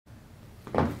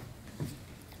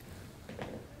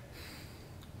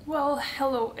Well,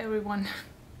 hello everyone.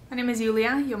 My name is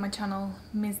Yulia, you're my channel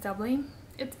Miss Dublin.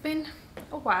 It's been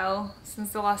a while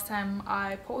since the last time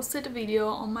I posted a video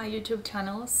on my YouTube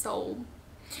channel, so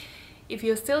if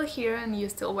you're still here and you're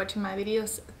still watching my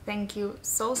videos, thank you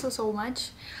so much.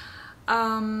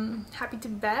 Happy to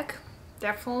be back,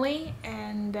 definitely.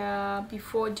 And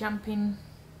before jumping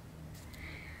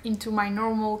into my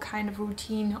normal kind of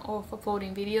routine of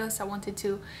uploading videos, I wanted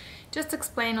to just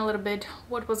explain a little bit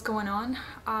what was going on.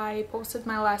 I posted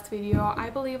my last video, I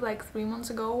believe like 3 months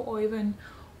ago or even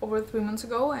over 3 months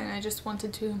ago, and I just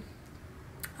wanted to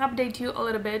update you a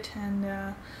little bit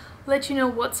and let you know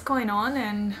what's going on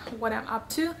and what I'm up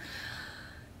to.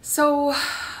 So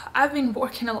I've been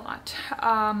working a lot.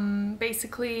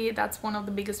 Basically that's one of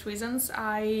the biggest reasons.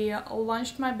 I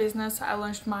launched my business, I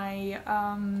launched my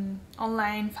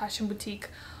online fashion boutique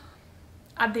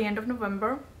at the end of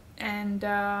November, and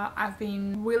I've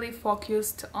been really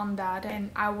focused on that,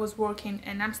 and I was working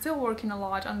and I'm still working a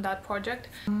lot on that project.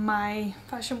 My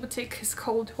fashion boutique is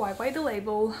called LiQWYD the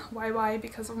label. Why?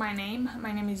 Because of my name.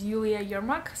 My name is Yulia,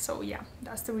 so yeah,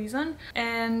 that's the reason.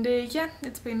 And yeah,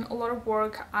 it's been a lot of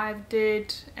work. I'm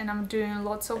doing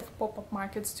lots of pop-up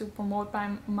markets to promote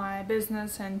my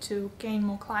business and to gain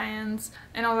more clients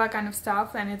and all that kind of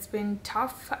stuff, and it's been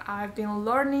tough. I've been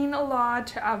learning a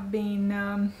lot. I've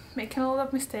been making a lot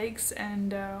of mistakes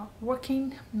and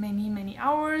working many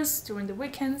hours during the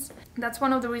weekends. That's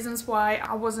one of the reasons why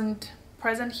I wasn't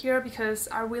present here, because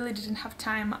I really didn't have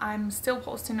time. I'm still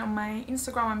posting on my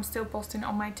Instagram, I'm still posting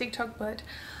on my TikTok, but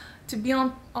to be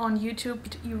on YouTube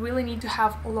you really need to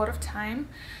have a lot of time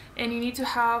and you need to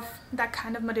have that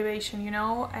kind of motivation, you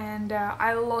know, and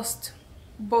I lost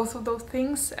both of those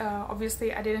things.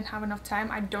 Obviously I didn't have enough time,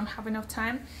 I don't have enough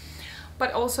time,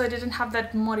 but also I didn't have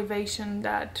that motivation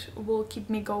that will keep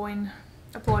me going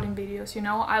uploading videos, you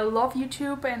know. I love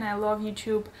YouTube and I love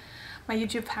YouTube, my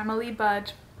YouTube family,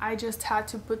 but I just had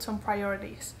to put some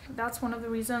priorities. That's one of the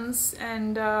reasons.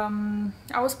 And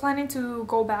I was planning to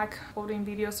go back uploading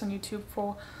videos on YouTube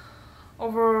for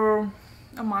over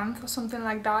a month or something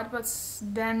like that, but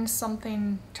then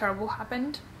something terrible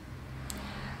happened.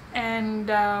 And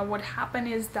what happened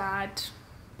is that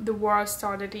the war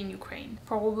started in Ukraine.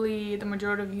 Probably the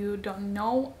majority of you don't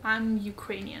know, I'm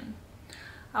Ukrainian.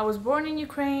 I was born in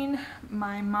Ukraine,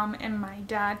 my mom and my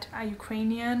dad are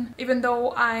Ukrainian. Even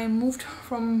though I moved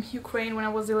from Ukraine when I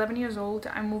was 11 years old,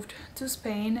 I moved to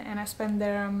Spain and I spent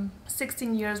there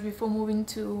 16 years before moving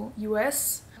to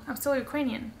US. I'm still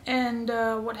Ukrainian. And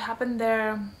what happened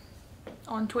there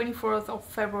on 24th of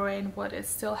February and what is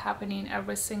still happening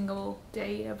every single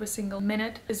day, every single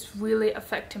minute, is really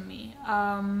affecting me.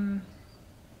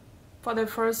 For the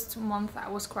first month I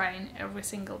was crying every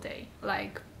single day,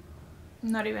 like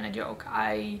not even a joke.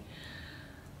 I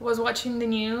was watching the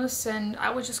news and I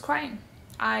was just crying.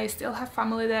 I still have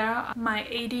family there. My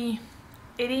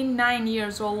 89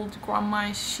 years old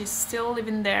grandma, she's still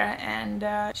living there and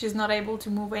she's not able to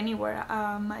move anywhere.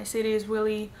 My city is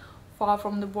really far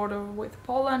from the border with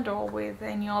Poland or with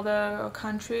any other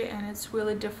country, and it's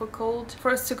really difficult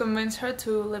first to convince her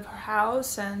to leave her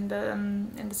house, and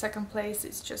in the second place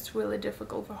it's just really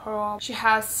difficult for her. She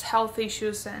has health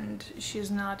issues and she's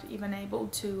not even able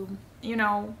to, you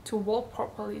know, to walk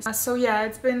properly. So yeah,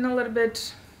 it's been a little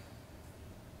bit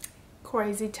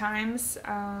crazy times.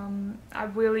 I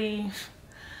really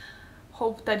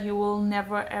hope that you will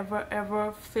never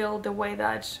ever feel the way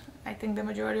that I think the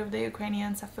majority of the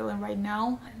Ukrainians are feeling right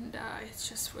now, and it's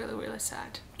just really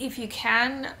sad. If you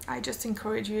can, I just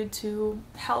encourage you to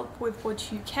help with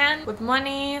what you can, with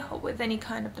money or with any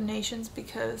kind of donations,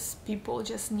 because people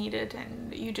just need it,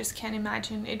 and you just can't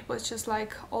imagine. It was just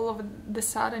like all of the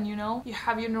sudden, you know, you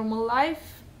have your normal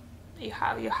life, you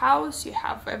have your house, you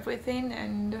have everything,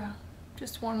 and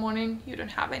just one morning you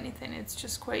don't have anything. It's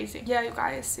just crazy. Yeah, you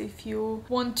guys, if you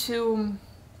want to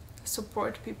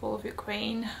support people of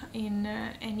Ukraine in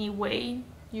any way,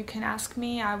 you can ask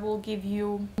me. I will give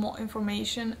you more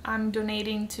information. I'm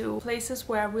donating to places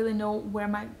where I really know where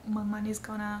my money is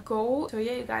gonna go. So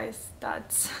yeah, you guys,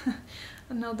 that's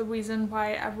another reason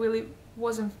why I really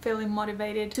wasn't feeling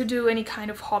motivated to do any kind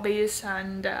of hobbies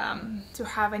and to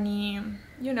have any,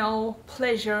 you know,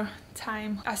 pleasure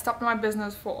time. I stopped my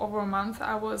business for over a month.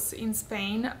 I was in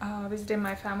Spain visiting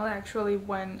my family actually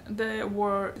when the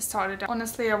war started.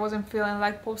 Honestly, I wasn't feeling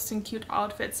like posting cute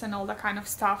outfits and all that kind of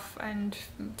stuff and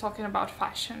talking about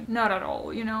fashion, not at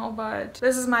all, you know. But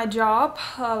this is my job.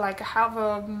 Like I have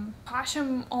a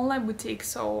fashion online boutique,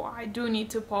 so I do need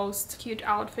to post cute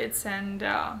outfits and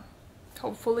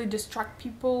hopefully distract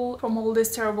people from all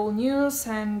this terrible news,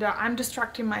 and I'm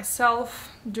distracting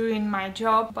myself doing my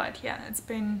job. But yeah, it's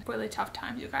been really tough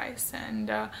time, you guys, and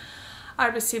I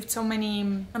received so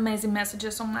many amazing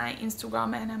messages on my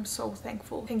Instagram, and I'm so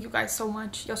thankful. Thank you guys so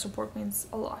much. Your support means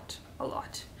a lot.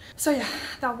 So yeah,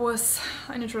 that was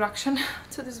an introduction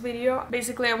to this video.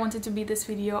 Basically, I wanted to be this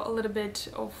video a little bit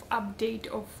of update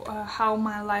of how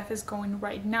my life is going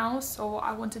right now. So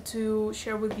I wanted to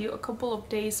share with you a couple of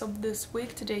days of this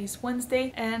week. Today is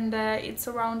Wednesday, and it's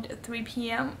around 3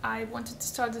 p.m. I wanted to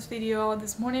start this video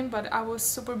this morning, but I was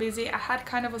super busy. I had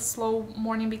kind of a slow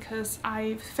morning because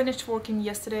I finished working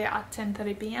yesterday at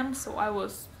 10:30 p.m. so I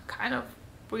was kind of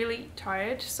really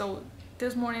tired. So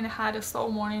this morning I had a slow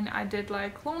morning. I did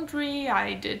like laundry,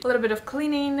 I did a little bit of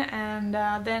cleaning, and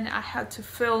then I had to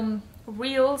film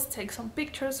reels, take some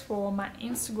pictures for my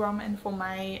Instagram and for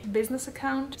my business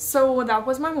account. So that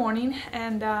was my morning,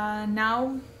 and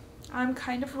now I'm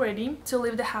kind of ready to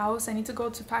leave the house. I need to go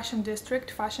to Fashion District.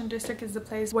 Fashion District is the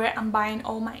place where I'm buying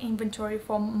all my inventory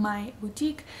from my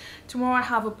boutique. Tomorrow I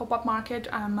have a pop-up market.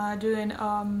 I'm doing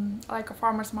like a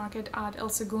farmer's market at El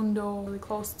Segundo, really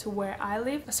close to where I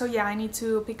live. So yeah, I need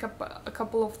to pick up a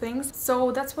couple of things.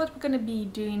 So that's what we're gonna be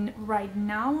doing right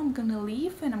now. I'm gonna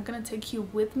leave and I'm gonna take you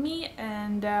with me,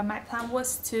 and my plan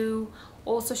was to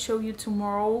also show you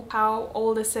tomorrow how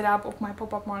all the setup of my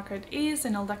pop-up market is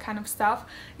and all that kind of stuff.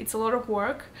 It's a lot of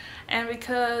work, and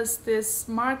because this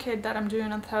market that I'm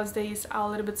doing on Thursdays are a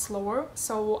little bit slower,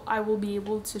 so I will be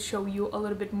able to show you a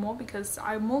little bit more, because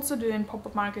I'm also doing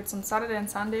pop-up markets on Saturday and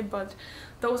Sunday, but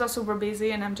those are super busy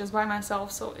and I'm just by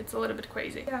myself, so it's a little bit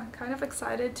crazy. Yeah, I'm kind of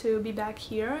excited to be back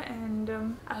here, and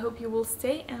I hope you will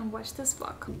stay and watch this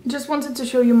vlog. Just wanted to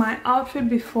show you my outfit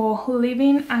before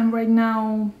leaving. I'm right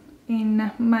now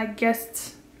in my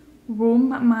guest room.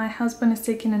 My husband is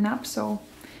taking a nap, so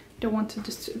don't want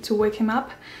to wake him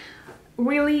up.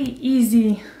 Really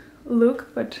easy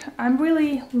look, but I'm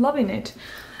really loving it.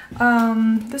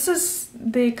 This is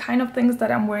the kind of things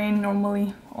that I'm wearing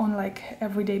normally on like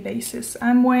everyday basis.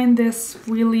 I'm wearing this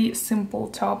really simple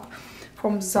top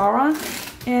from Zara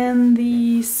and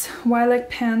these wide-leg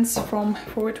pants from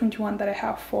Forever 21 that I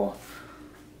have for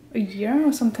a year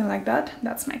or something like that.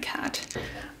 That's my cat.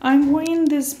 I'm wearing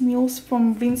these mules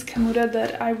from Vince Camuto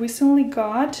that I recently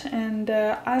got, and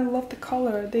I love the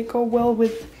color. They go well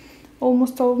with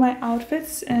almost all of my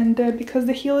outfits, and because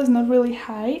the heel is not really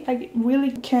high, I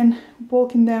really can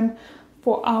walk in them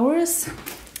for hours.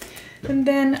 And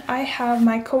then I have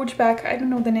my Coach bag. I don't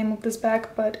know the name of this bag,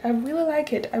 but I really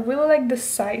like it. I really like the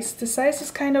size. The size is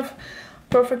kind of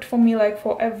perfect for me, like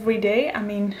for every day. I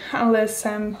mean, unless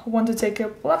I want to take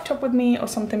a laptop with me or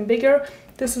something bigger,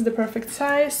 this is the perfect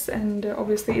size, and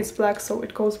obviously it's black, so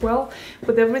it goes well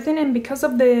with everything. And because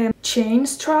of the chain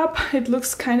strap, it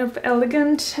looks kind of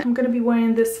elegant. I'm gonna be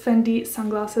wearing this Fendi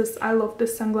sunglasses. I love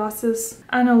these sunglasses.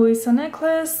 Ana Luisa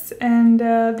necklace, and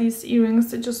these earrings.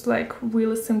 They're just like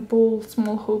really simple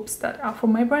small hoops that are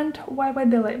from my brand LiQWYD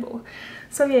the label.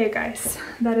 So yeah, guys,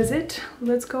 that is it.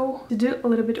 Let's go to do a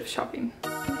little bit of shopping.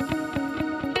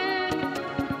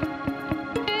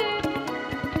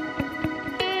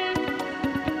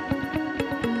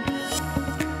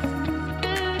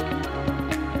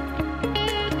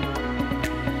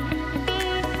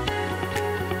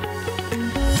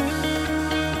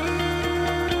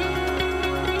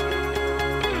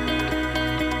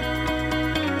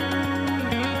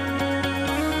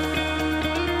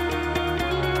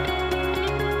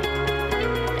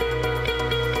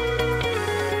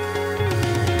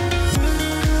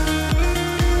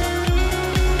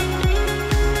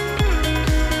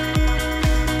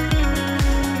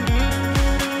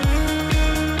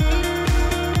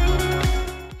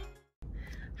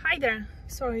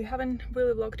 Sorry, I haven't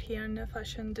really vlogged here in the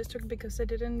Fashion District because I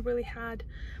didn't really had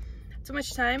too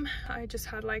much time. I just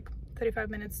had like 35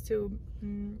 minutes to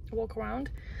walk around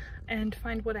and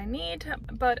find what I need,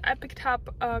 but I picked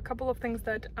up a couple of things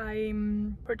that I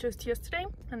purchased yesterday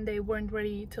and they weren't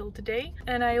ready till today.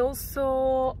 And I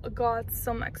also got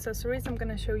some accessories. I'm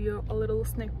gonna show you a little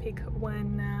sneak peek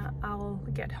when I'll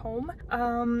get home.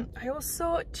 I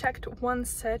also checked one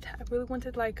set. I really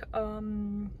wanted like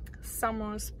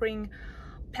summer spring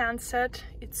pant set.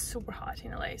 It's super hot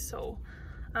in LA, so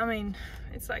I mean,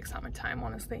 it's like summertime,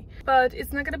 honestly. But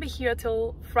it's not gonna be here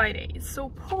till Friday, so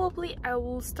probably I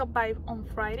will stop by on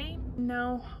Friday.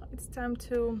 Now it's time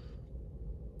to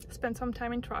spend some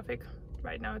time in traffic.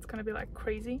 Right now it's gonna be like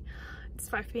crazy. It's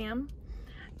 5 p.m.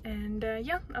 and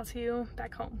yeah, I'll see you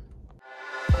back home.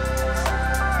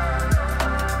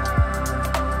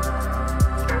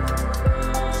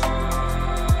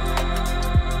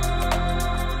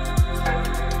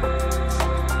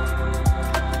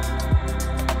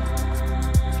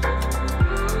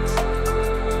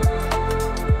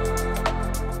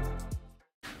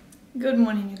 Good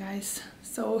morning, you guys.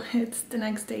 So it's the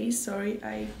next day. Sorry,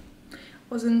 I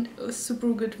wasn't a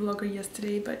super good vlogger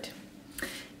yesterday, but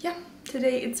yeah,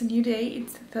 today it's a new day.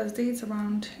 It's Thursday. It's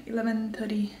around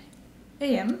 11:30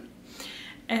 a.m.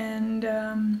 and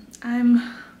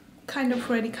I'm kind of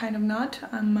ready, kind of not.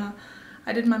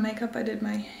 I did my makeup, I did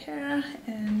my hair,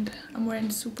 and I'm wearing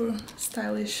a super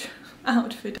stylish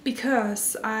outfit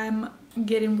because I'm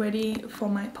getting ready for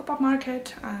my pop-up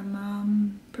market.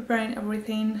 I'm preparing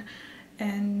everything,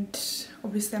 and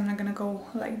obviously I'm not gonna go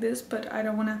like this, but I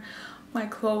don't wanna my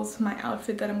clothes, my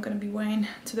outfit that I'm gonna be wearing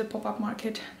to the pop-up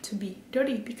market to be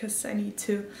dirty, because I need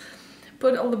to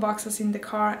put all the boxes in the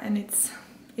car and it's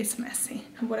messy.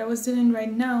 What I was doing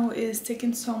right now is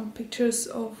taking some pictures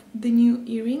of the new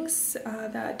earrings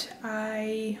that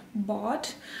I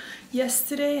bought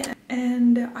yesterday,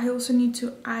 and I also need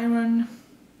to iron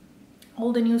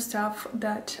all the new stuff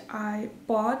that I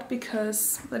bought,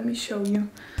 because let me show you.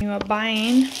 When you are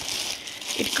buying,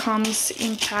 it comes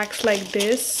in packs like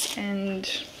this, and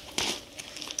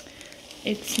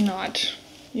it's not,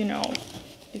 you know,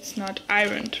 it's not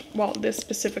ironed. Well, this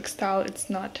specific style, it's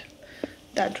not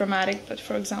that dramatic, but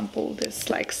for example, this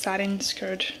like satin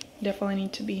skirt definitely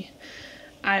need to be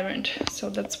ironed. So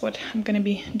that's what I'm gonna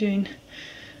be doing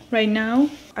right now.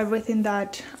 Everything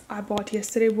that I bought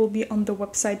yesterday will be on the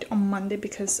website on Monday,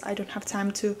 because I don't have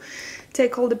time to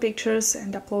take all the pictures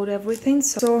and upload everything.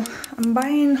 So I'm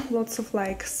buying lots of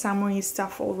like summery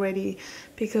stuff already,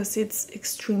 because it's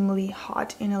extremely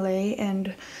hot in LA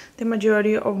and the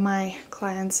majority of my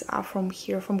clients are from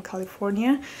here, from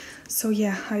California. So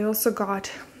yeah, I also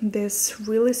got this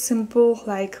really simple,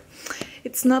 like,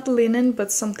 it's not linen,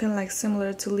 but something like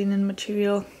similar to linen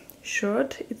material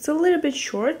shirt. It's a little bit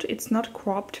short, it's not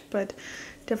cropped, but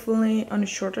definitely on the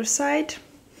shorter side.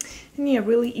 And yeah,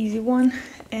 really easy one,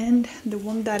 and the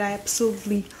one that I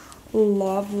absolutely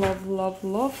love.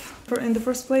 In the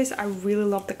first place, I really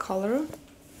love the color.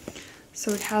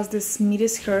 So it has this midi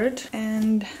skirt,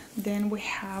 and then we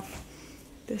have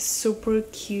this super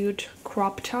cute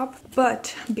crop top,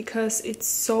 but because it's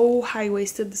so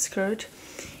high-waisted, the skirt,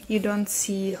 you don't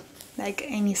see like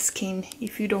any skin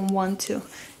if you don't want to.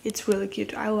 It's really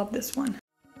cute. I love this one.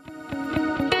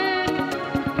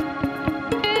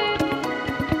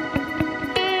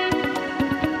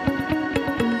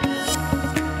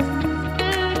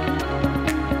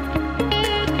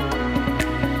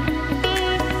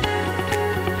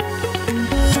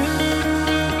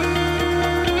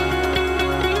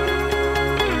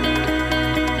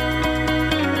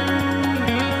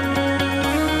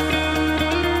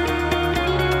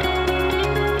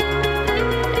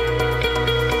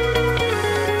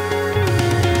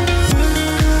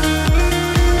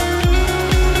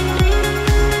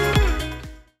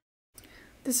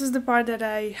 This is the part that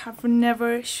I have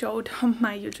never showed on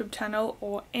my YouTube channel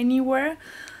or anywhere,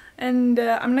 and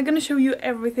I'm not gonna show you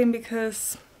everything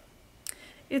because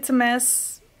it's a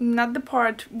mess. Not the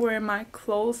part where my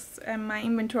clothes and my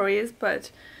inventory is, but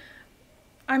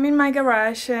I'm in my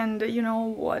garage, and you know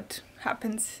what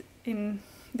happens in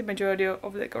the majority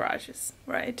of the garages,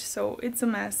 right? So it's a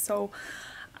mess. So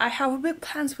I have big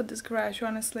plans for this garage,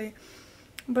 honestly.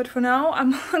 But for now,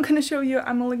 I'm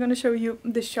only gonna show you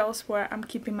the shelves where I'm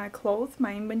keeping my clothes,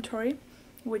 my inventory,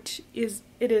 which is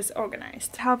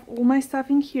organized. I have all my stuff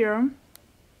in here.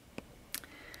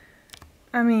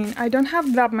 I mean, I don't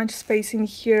have that much space in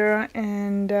here,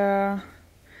 and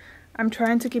I'm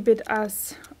trying to keep it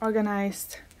as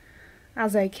organized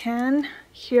as I can.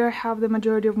 Here I have the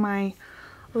majority of my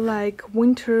like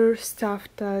winter stuff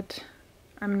that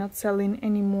I'm not selling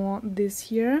anymore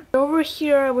this year. Over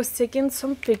here I was taking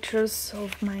some pictures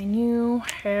of my new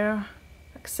hair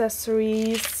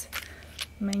accessories,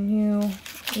 my new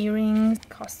earrings,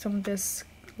 custom this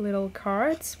little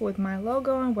cards with my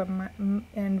logo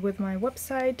and with my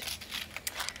website.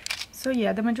 So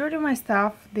yeah, the majority of my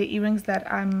stuff, the earrings that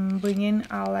I'm bringing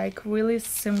are like really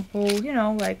simple, you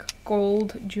know, like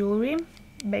gold jewelry,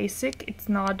 basic. It's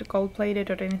not gold plated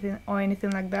or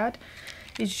anything like that.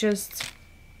 It's just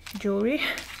jewelry.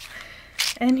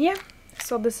 And yeah,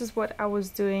 so this is what I was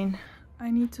doing. I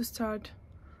need to start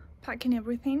packing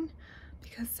everything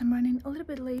because I'm running a little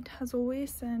bit late as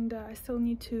always, and I still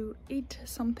need to eat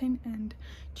something and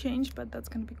change, but that's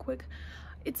gonna be quick.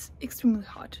 It's extremely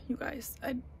hot, you guys.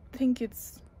 I think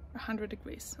it's 100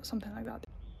 degrees or something like that.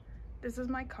 This is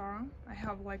my car. I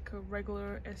have like a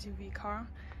regular SUV car,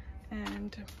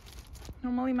 and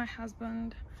normally my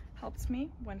husband helps me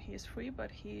when he is free,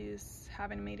 but he is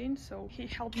having a meeting, so he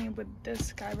helped me with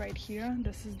this guy right here.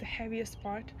 This is the heaviest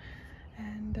part,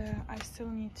 and I still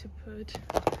need to put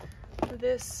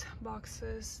this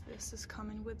boxes. This is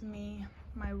coming with me.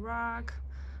 My rug,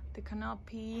 the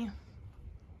canopy,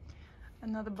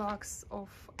 another box of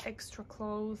extra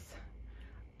clothes,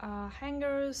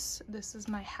 hangers. This is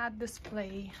my hat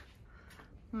display,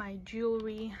 my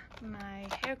jewelry, my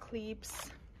hair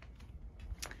clips,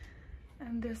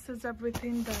 and this is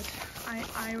everything that I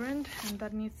ironed and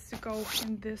that needs to go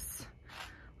in this,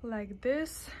 like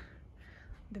this,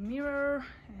 the mirror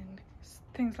and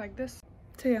things like this.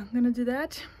 So yeah, I'm gonna do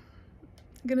that.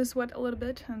 I'm gonna sweat a little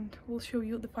bit and we'll show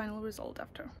you the final result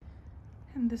after.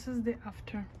 And this is the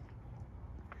after.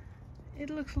 It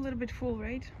looks a little bit full,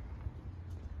 right?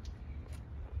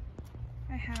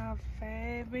 I have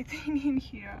everything in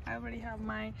here. I already have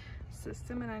my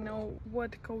system and I know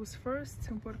what goes first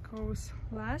and what goes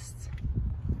last.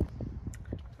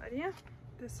 But yeah,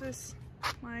 this is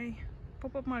my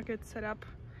pop-up market setup.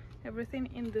 Everything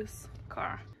in this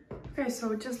car. Okay,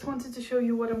 so just wanted to show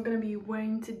you what I'm gonna be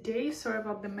wearing today. Sorry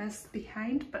about the mess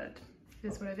behind, but it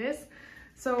is what it is.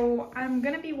 So I'm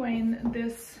gonna be wearing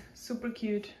this super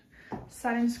cute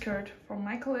satin skirt from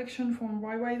my collection from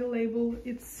LiQWYD label.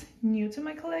 It's new to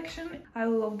my collection. I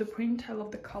love the print, I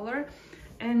love the color.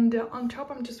 And on top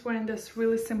I'm just wearing this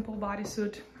really simple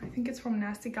bodysuit. I think it's from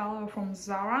Nasty Gal or from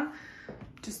Zara.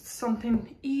 Just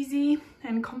something easy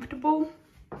and comfortable.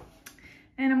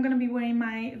 And I'm gonna be wearing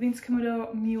my Vince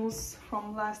Camuto mules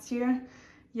from last year.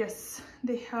 Yes,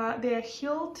 they are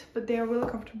heeled, but they are really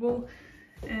comfortable.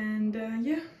 And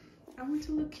yeah, I want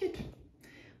to look cute,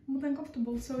 more than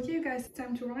comfortable. So yeah, you guys, it's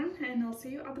time to run and I'll see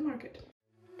you at the market.